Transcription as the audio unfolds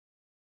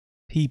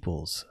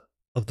peoples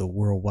of the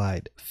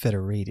worldwide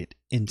federated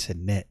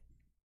internet.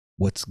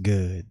 What's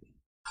good?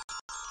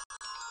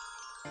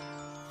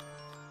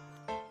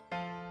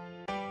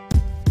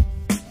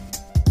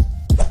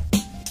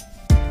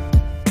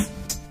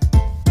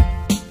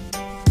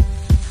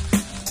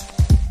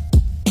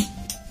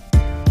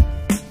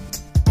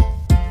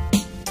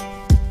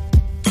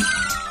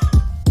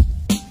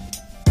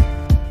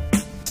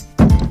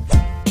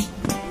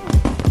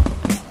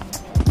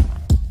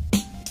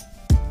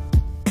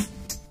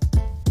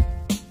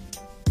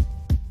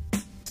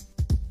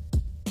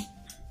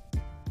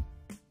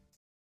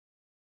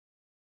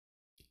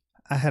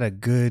 I had a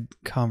good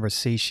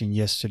conversation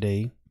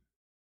yesterday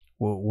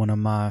with one of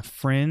my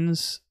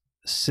friends,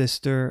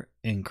 sister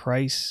in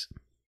Christ,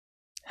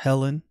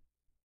 Helen,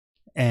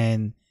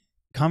 and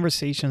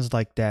conversations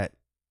like that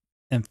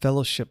and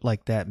fellowship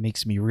like that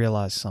makes me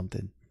realize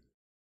something.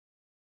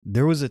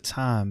 There was a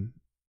time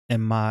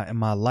in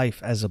my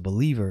life as a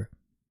believer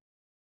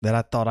that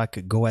I thought I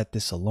could go at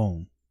this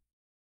alone.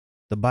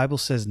 The Bible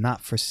says,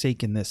 not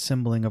forsaking the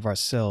assembling of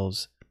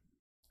ourselves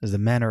as the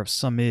manner of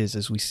some is,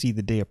 as we see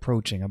the day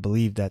approaching. I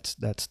believe that's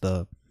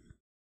the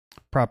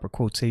proper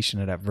quotation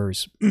of that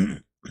verse.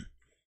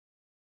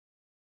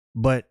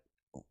 But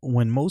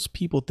when most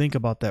people think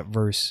about that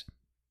verse,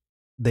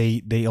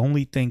 they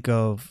only think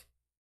of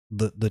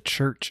the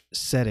church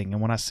setting. And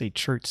when I say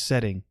church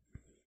setting,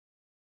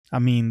 I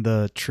mean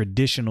the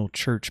traditional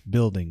church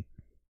building.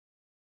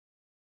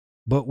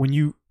 But when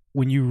you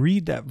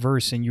read that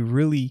verse and you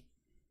really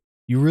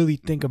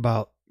think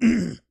about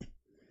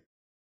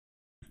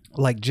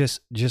like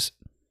just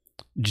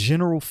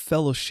general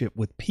fellowship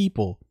with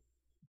people,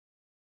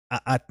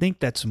 I think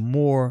that's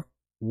more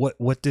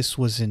what this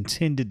was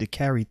intended to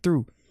carry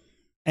through.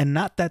 And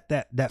not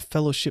that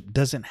fellowship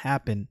doesn't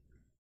happen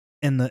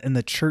in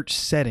the church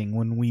setting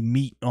when we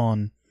meet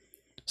on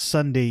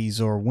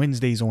Sundays or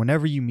Wednesdays or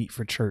whenever you meet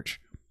for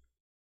church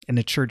in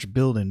the church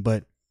building.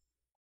 But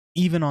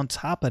even on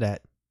top of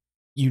that,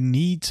 you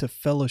need to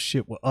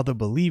fellowship with other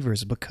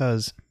believers,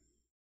 because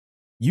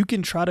you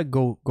can try to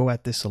go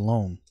at this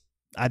alone.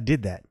 I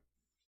did that.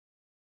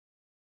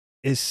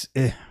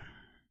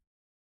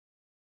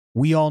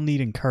 We all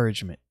need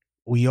encouragement.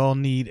 We all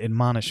need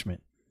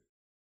admonishment.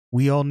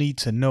 We all need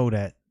to know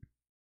that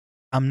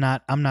I'm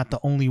not the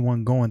only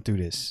one going through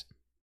this.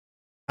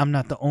 I'm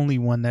not the only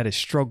one that has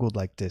struggled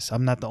like this.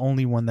 I'm not the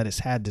only one that has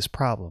had this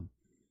problem.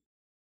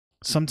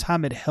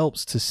 Sometimes it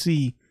helps to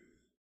see,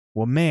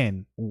 well,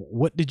 man,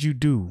 what did you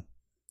do?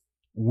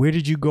 Where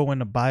did you go in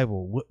the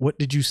Bible? What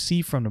did you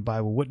see from the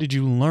Bible? What did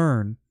you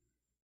learn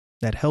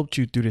that helped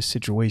you through this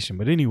situation?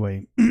 But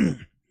anyway,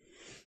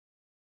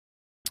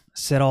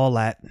 said all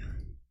that.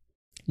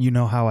 You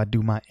know how I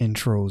do my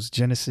intros.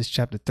 Genesis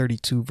chapter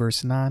 32,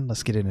 verse 9.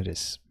 Let's get into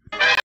this.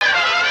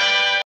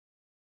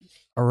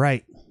 All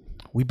right.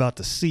 We about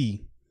to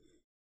see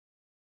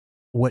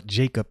what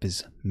Jacob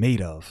is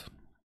made of.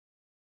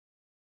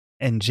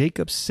 And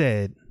Jacob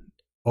said,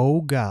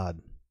 O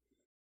God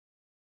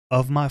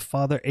of my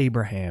father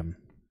Abraham,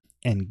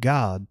 and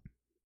God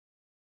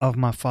of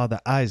my father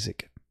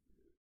Isaac,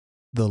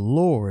 the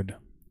Lord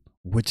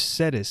which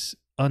saidest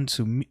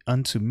unto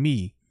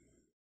me,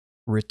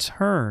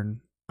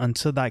 return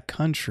unto thy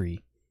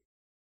country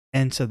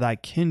and to thy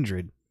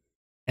kindred,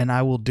 and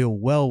I will deal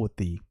well with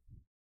thee.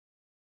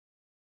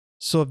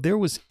 So if there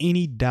was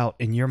any doubt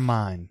in your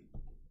mind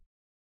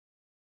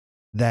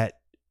that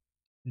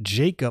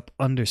Jacob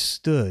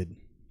understood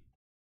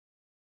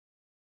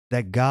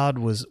that God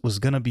was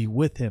going to be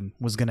with him,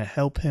 was going to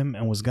help him,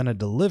 and was going to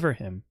deliver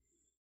him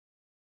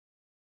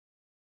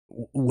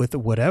with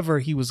whatever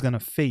he was going to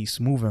face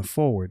moving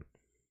forward,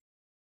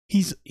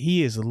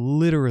 he is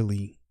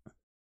literally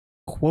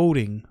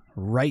quoting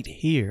right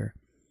here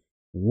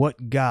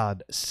what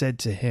God said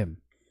to him.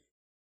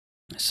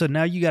 So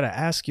now you got to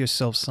ask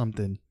yourself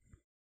something.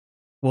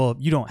 Well,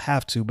 you don't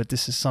have to, but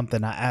this is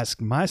something I ask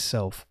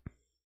myself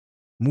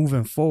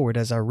moving forward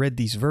as I read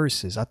these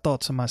verses. I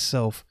thought to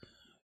myself,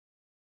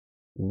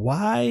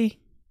 why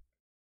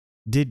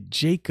did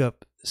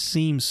Jacob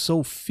seem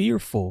so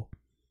fearful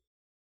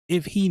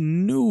if he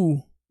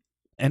knew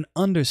and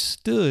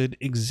understood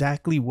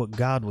exactly what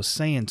God was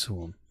saying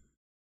to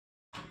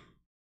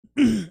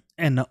him?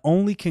 And the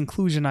only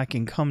conclusion I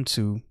can come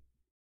to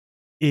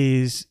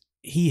is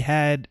he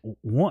had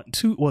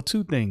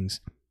two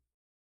things.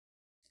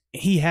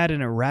 He had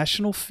an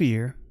irrational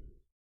fear,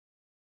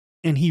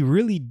 and he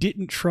really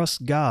didn't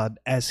trust God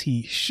as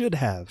he should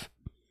have.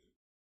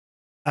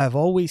 I've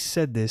always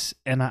said this,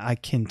 and I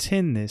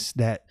contend this,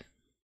 that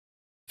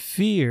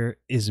fear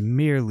is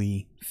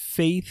merely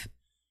faith.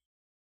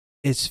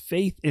 It's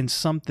faith in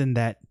something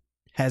that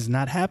has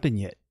not happened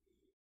yet.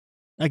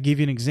 I'll give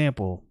you an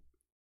example.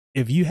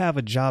 If you have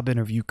a job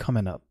interview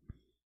coming up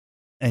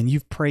and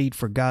you've prayed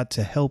for God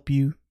to help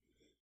you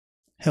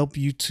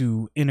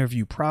to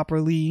interview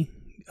properly,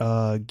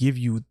 give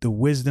you the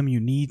wisdom you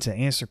need to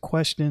answer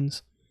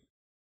questions,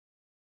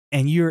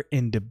 and you're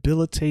in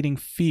debilitating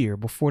fear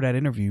before that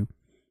interview,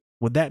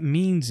 what that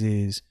means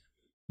is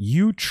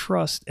you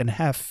trust and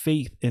have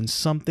faith in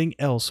something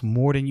else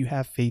more than you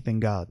have faith in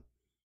God.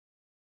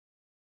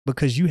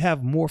 Because you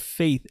have more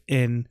faith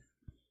in,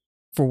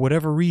 for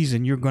whatever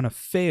reason, you're going to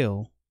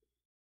fail,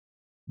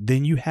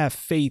 then you have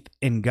faith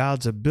in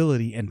God's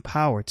ability and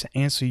power to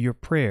answer your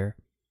prayer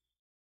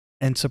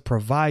and to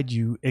provide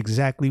you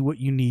exactly what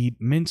you need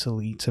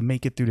mentally to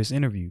make it through this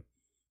interview.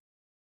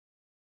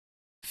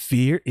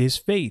 Fear is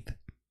faith.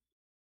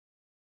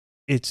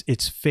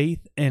 It's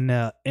faith in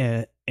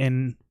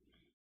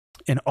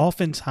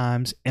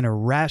oftentimes an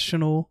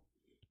irrational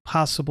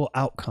possible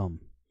outcome.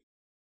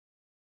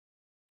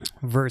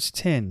 Verse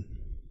 10,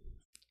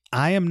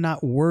 I am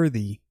not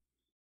worthy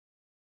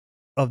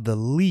of the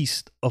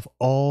least of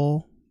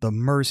all the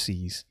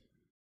mercies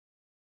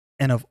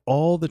and of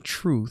all the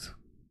truth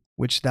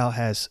which thou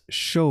hast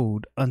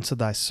showed unto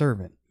thy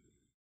servant.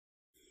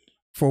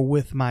 For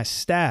with my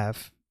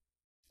staff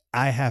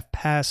I have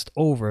passed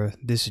over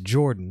this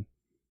Jordan,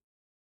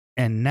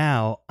 and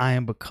now I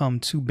am become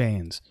two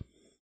bands.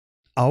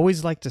 I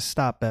always like to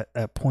stop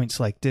at points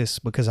like this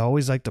because I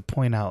always like to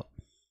point out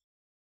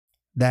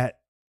that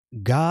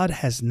God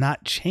has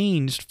not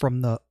changed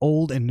from the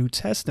Old and New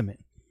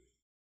Testament.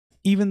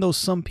 Even though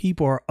some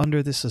people are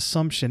under this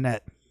assumption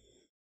that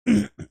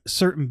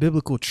certain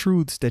biblical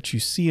truths that you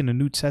see in the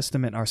New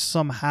Testament are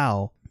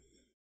somehow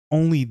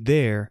only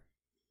there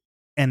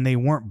and they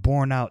weren't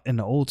borne out in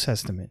the Old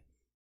Testament.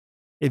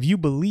 If you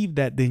believe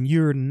that, then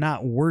you're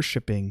not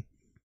worshiping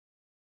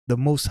the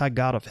Most High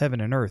God of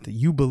heaven and earth.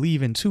 You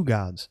believe in two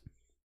gods.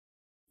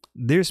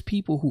 There's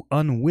people who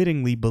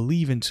unwittingly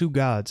believe in two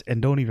gods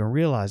and don't even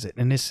realize it.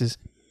 And this is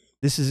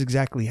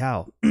exactly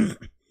how.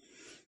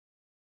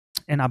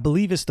 And I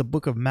believe it's the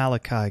book of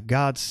Malachi.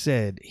 God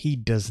said he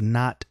does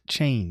not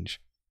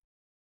change.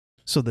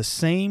 So the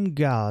same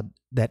God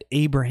that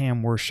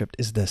Abraham worshiped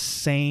is the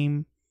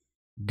same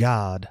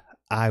God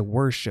I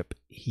worship.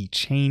 He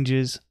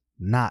changes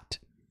not.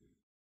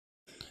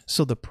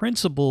 So the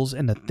principles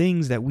and the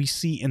things that we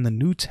see in the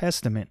New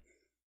Testament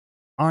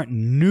aren't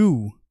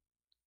new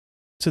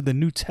to the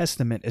New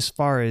Testament as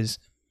far as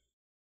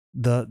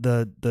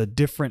the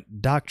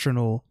different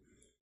doctrinal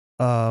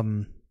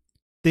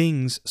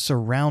things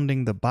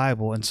surrounding the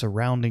Bible and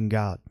surrounding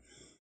God.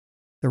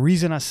 The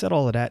reason I said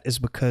all of that is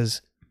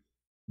because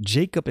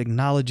Jacob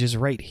acknowledges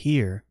right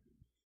here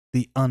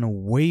the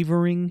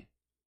unwavering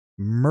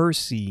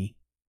mercy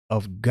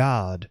of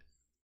God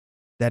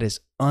that is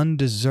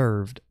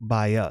undeserved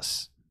by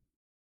us.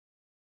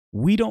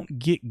 We don't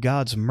get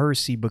God's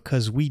mercy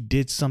because we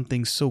did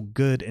something so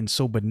good and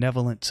so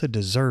benevolent to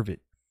deserve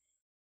it.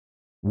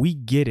 We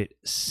get it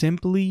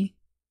simply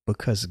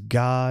because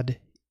God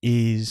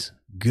is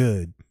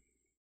good.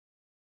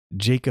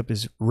 Jacob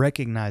is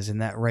recognizing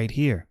that right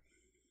here.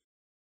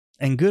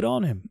 And good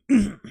on him.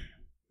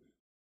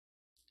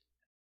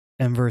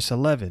 And verse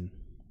 11.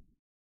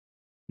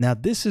 Now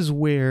this is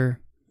where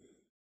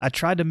I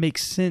tried to make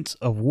sense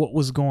of what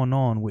was going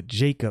on with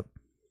Jacob,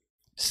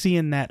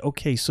 seeing that,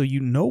 okay, so you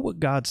know what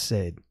God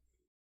said.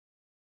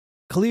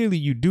 Clearly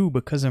you do,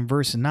 because in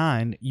verse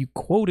 9, you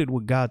quoted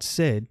what God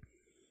said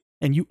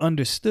and you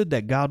understood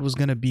that God was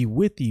going to be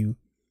with you.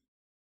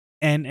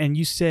 And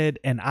you said,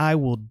 and I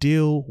will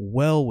deal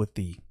well with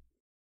thee.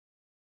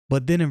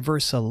 But then in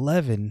verse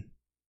 11,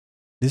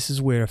 this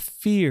is where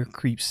fear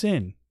creeps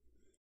in.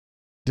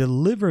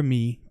 Deliver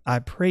me, I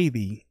pray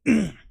thee,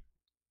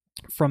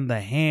 from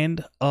the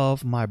hand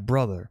of my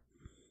brother,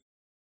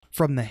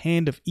 from the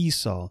hand of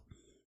Esau,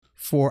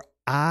 for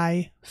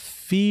I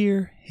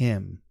fear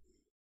him,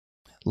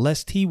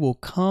 lest he will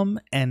come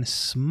and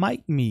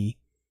smite me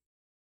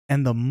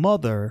and the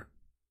mother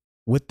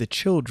with the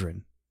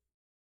children.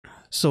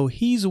 So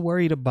he's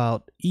worried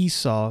about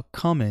Esau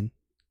coming,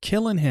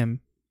 killing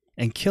him,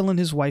 and killing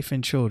his wife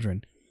and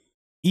children,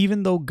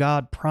 even though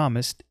God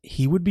promised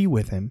he would be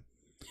with him.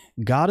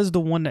 God is the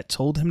one that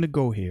told him to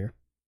go here.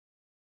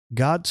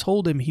 God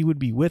told him he would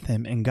be with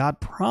him, and God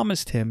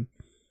promised him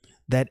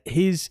that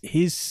his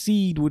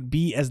seed would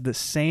be as the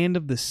sand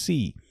of the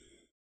sea.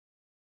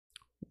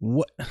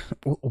 What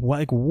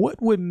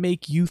would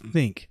make you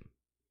think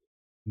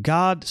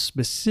God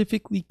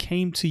specifically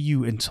came to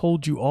you and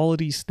told you all of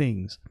these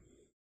things?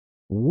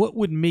 What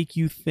would make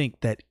you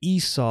think that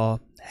Esau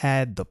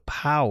had the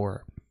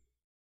power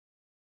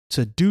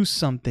to do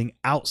something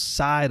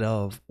outside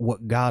of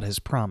what God has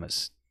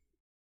promised?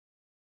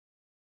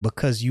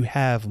 Because you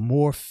have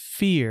more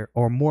fear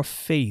or more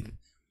faith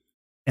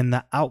in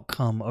the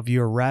outcome of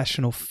your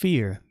rational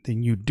fear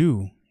than you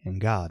do in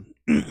God.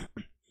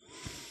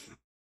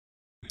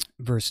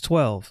 Verse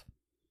 12,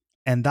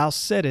 and thou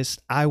saidest,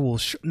 I will.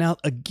 Now,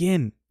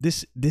 again,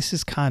 this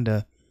is kind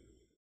of,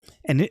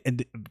 and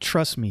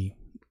trust me,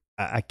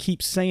 I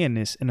keep saying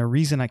this, and the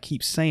reason I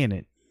keep saying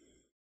it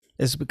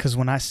is because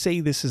when I say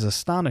this is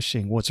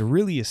astonishing, what's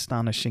really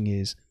astonishing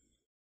is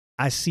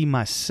I see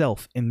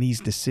myself in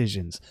these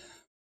decisions.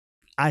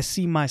 I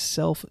see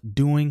myself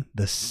doing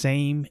the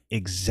same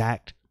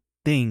exact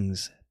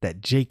things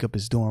that Jacob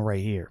is doing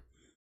right here.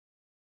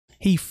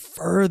 He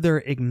further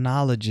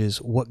acknowledges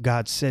what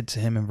God said to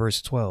him in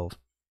verse 12.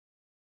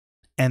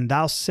 And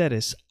thou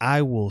saidest,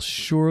 I will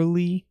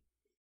surely,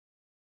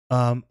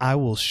 and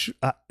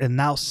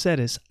thou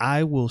saidest,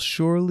 I will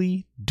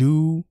surely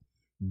do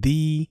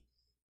thee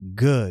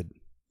good,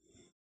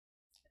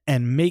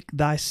 and make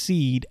thy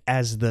seed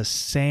as the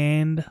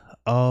sand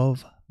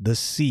of the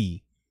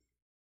sea,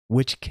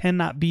 which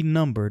cannot be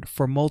numbered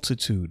for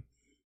multitude.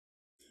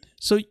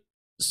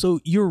 So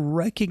you're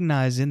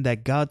recognizing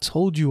that God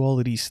told you all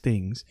of these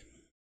things,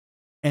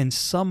 and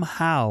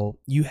somehow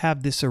you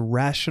have this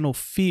irrational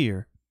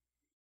fear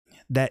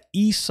that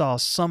Esau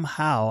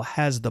somehow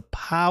has the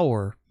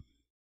power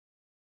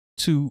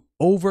to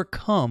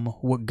overcome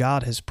what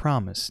God has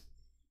promised.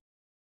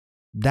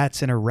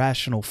 That's an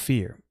irrational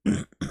fear.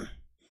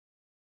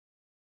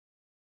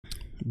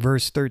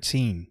 Verse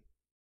 13,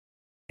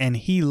 and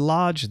he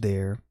lodged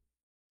there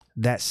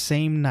that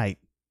same night,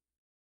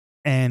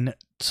 and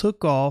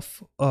took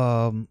off,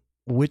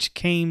 which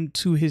came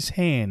to his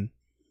hand,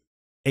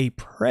 a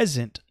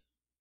present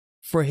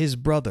for his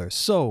brother.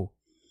 So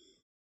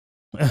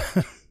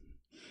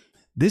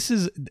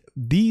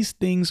these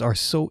things are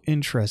so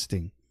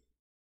interesting.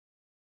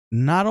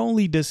 Not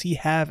only does he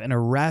have an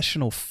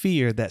irrational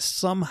fear that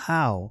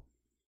somehow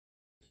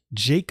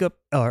Jacob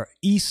or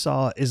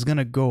Esau is going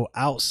to go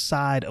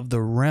outside of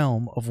the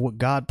realm of what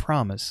God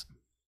promised,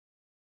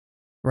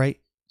 right?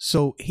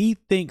 So he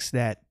thinks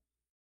that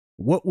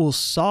what will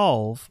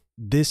solve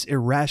this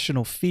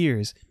irrational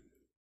fears,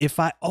 if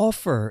I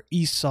offer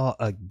Esau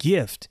a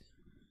gift,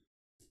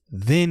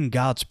 then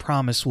God's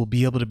promise will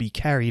be able to be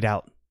carried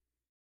out.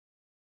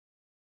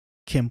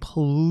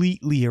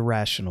 Completely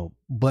irrational.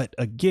 But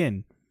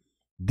again,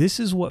 this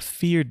is what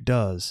fear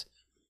does.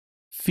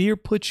 Fear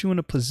puts you in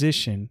a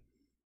position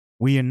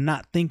where you're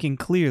not thinking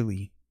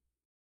clearly,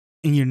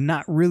 and you're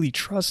not really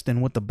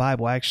trusting what the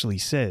Bible actually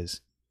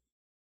says.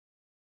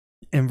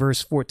 In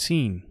verse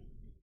 14,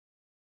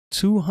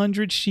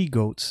 200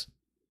 she-goats,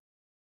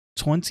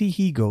 20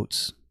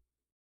 he-goats,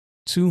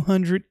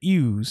 200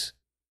 ewes,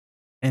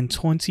 and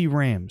 20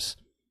 rams,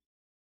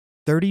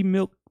 30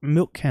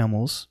 milk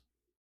camels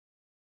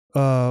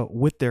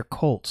with their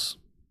colts,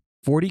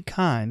 40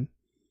 kine,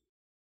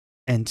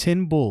 and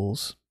 10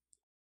 bulls,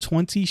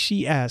 20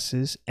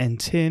 she-asses, and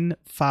 10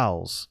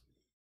 fowls.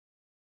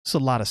 It's a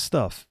lot of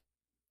stuff.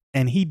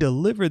 And he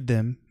delivered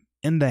them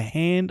in the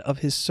hand of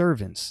his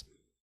servants,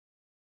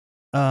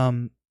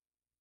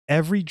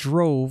 every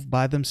drove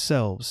by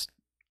themselves,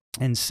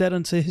 and said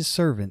unto his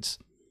servants,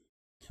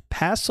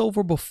 pass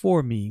over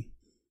before me,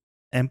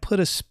 and put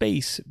a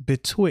space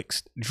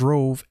betwixt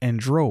drove and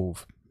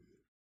drove.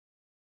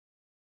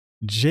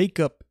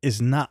 Jacob is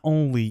not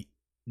only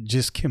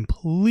just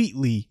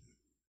completely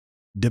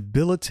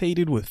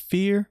debilitated with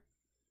fear,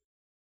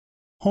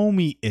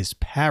 homie is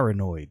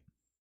paranoid.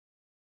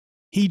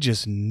 He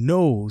just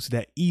knows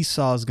that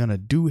Esau is going to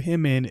do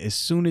him in as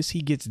soon as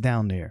he gets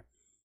down there.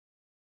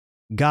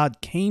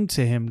 God came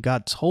to him.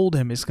 God told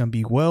him it's going to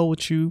be well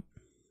with you.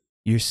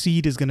 Your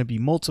seed is going to be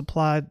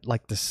multiplied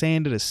like the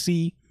sand of the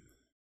sea.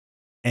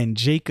 And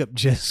Jacob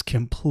just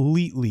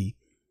completely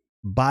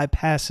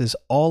bypasses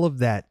all of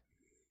that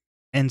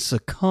and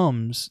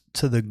succumbs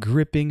to the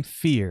gripping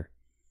fear.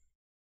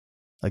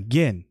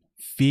 Again,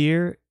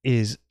 fear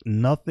is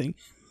nothing.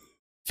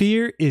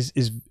 Fear is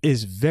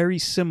very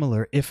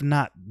similar, if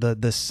not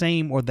the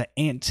same or the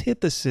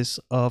antithesis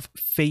of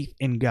faith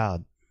in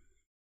God.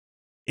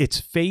 It's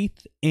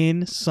faith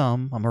in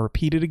some, I'm going to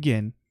repeat it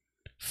again.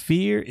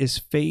 Fear is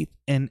faith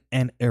in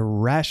an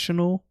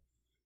irrational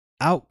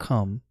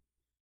outcome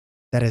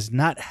that has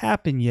not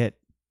happened yet.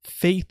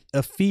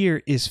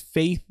 Fear is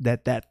faith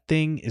that that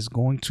thing is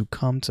going to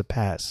come to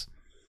pass.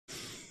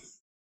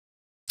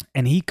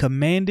 And he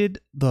commanded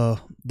the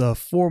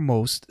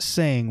foremost,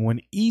 saying,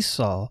 when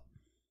Esau,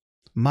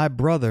 my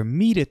brother,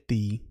 meeteth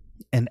thee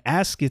and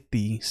asketh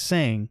thee,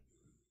 saying,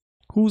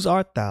 whose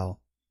art thou,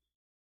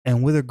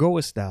 and whither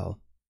goest thou,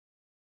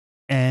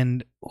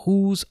 and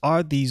whose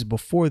are these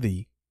before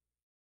thee?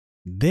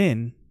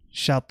 Then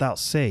shalt thou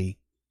say,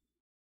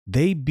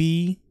 they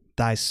be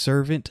thy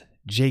servant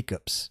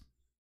Jacob's.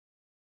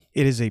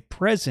 It is a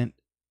present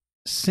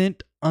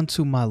sent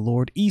unto my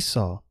lord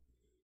Esau.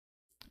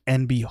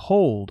 And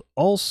behold,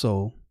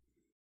 also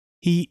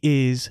he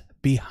is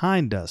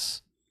behind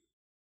us.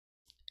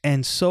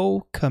 And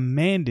so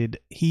commanded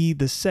he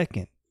the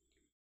second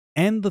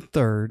and the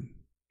third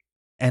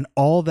and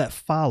all that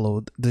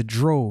followed the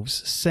droves,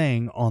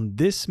 saying, on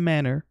this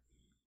manner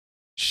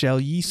shall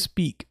ye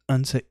speak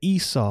unto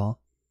Esau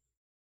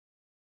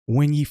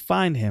when ye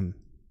find him.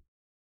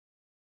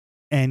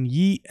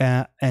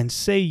 And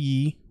say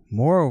ye,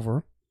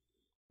 moreover,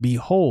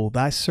 behold,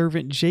 thy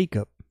servant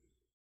Jacob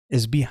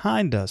is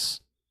behind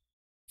us,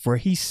 for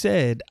he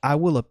said, I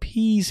will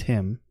appease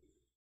him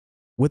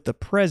with the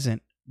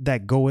present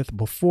that goeth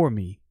before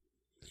me,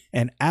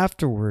 and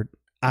afterward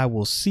I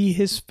will see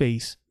his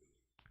face,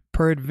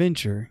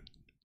 peradventure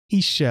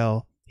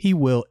he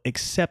will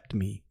accept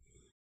me.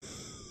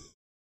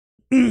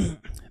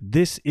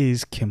 This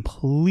is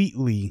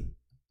completely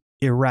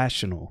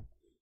irrational.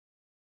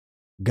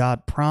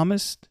 God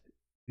promised,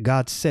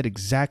 God said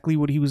exactly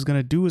what he was going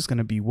to do is going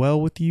to be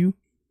well with you.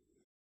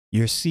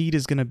 Your seed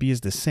is going to be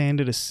as the sand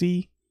of the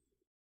sea.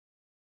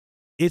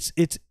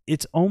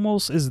 It's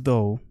almost as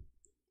though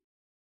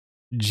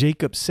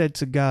Jacob said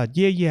to God,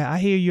 yeah, I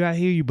hear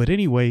you. But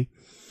anyway,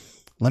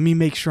 let me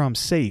make sure I'm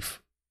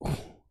safe.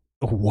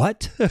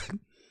 What?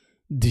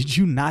 Did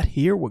you not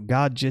hear what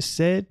God just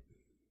said?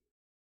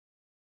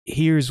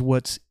 Here's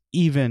what's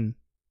even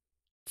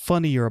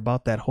funnier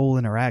about that whole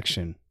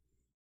interaction.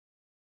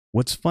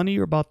 What's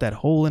funnier about that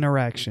whole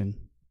interaction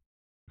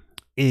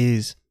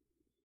is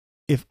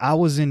if I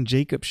was in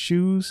Jacob's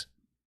shoes,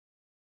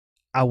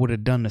 I would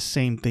have done the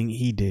same thing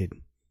he did.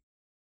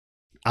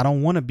 I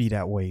don't want to be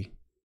that way.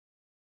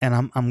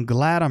 And I'm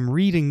glad I'm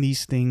reading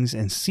these things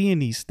and seeing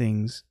these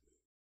things,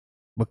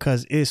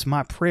 because it's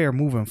my prayer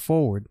moving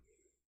forward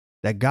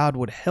that God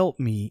would help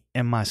me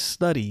in my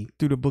study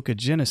through the book of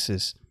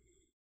Genesis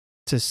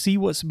to see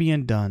what's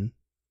being done,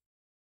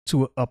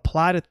 to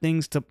apply the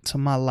things to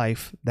my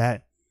life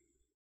that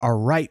are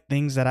right,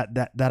 things that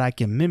I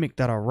can mimic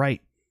that are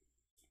right,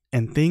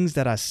 and things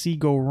that I see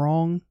go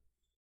wrong,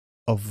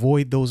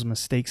 avoid those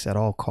mistakes at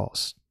all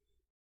costs.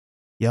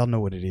 Y'all know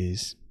what it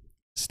is.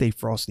 Stay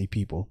frosty,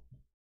 people.